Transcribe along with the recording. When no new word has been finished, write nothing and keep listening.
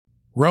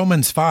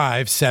Romans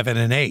 5, 7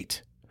 and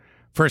 8.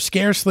 For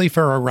scarcely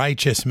for a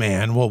righteous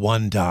man will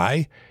one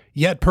die,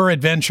 yet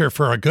peradventure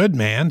for a good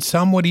man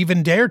some would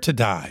even dare to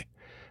die.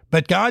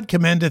 But God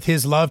commendeth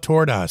his love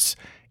toward us,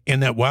 in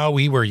that while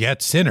we were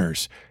yet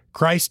sinners,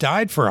 Christ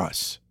died for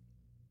us.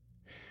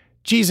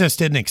 Jesus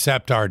didn't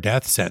accept our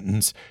death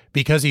sentence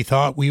because he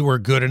thought we were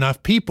good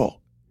enough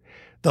people.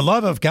 The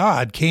love of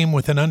God came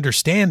with an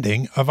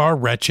understanding of our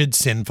wretched,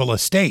 sinful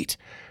estate,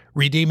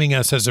 redeeming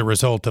us as a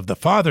result of the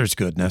Father's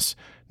goodness,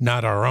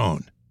 not our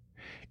own.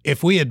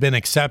 If we had been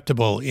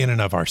acceptable in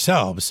and of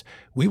ourselves,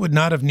 we would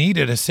not have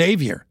needed a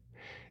Savior.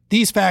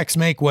 These facts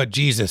make what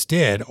Jesus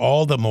did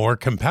all the more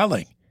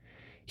compelling.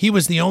 He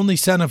was the only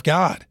Son of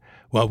God,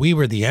 while we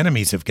were the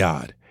enemies of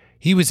God.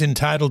 He was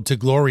entitled to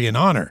glory and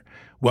honor,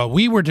 while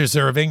we were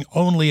deserving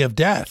only of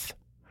death.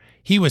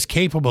 He was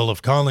capable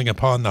of calling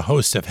upon the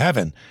hosts of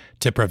heaven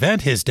to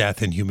prevent his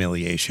death and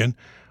humiliation,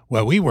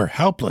 while we were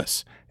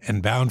helpless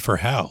and bound for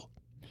hell.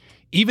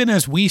 Even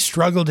as we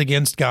struggled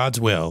against God's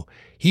will,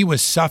 he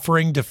was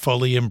suffering to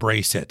fully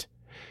embrace it.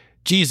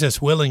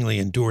 Jesus willingly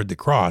endured the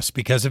cross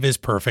because of his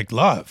perfect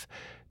love.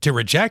 To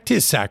reject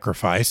his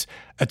sacrifice,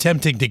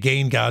 attempting to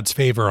gain God's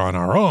favor on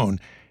our own,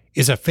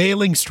 is a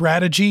failing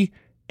strategy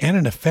and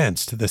an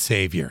offense to the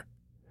Savior.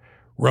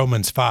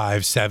 Romans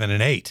 5, 7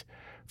 and 8.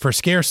 For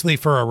scarcely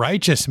for a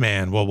righteous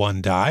man will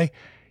one die,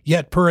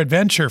 yet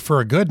peradventure for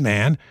a good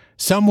man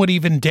some would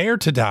even dare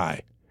to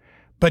die.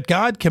 But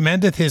God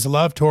commendeth his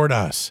love toward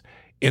us,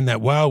 in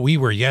that while we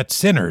were yet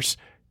sinners,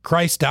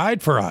 Christ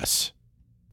died for us.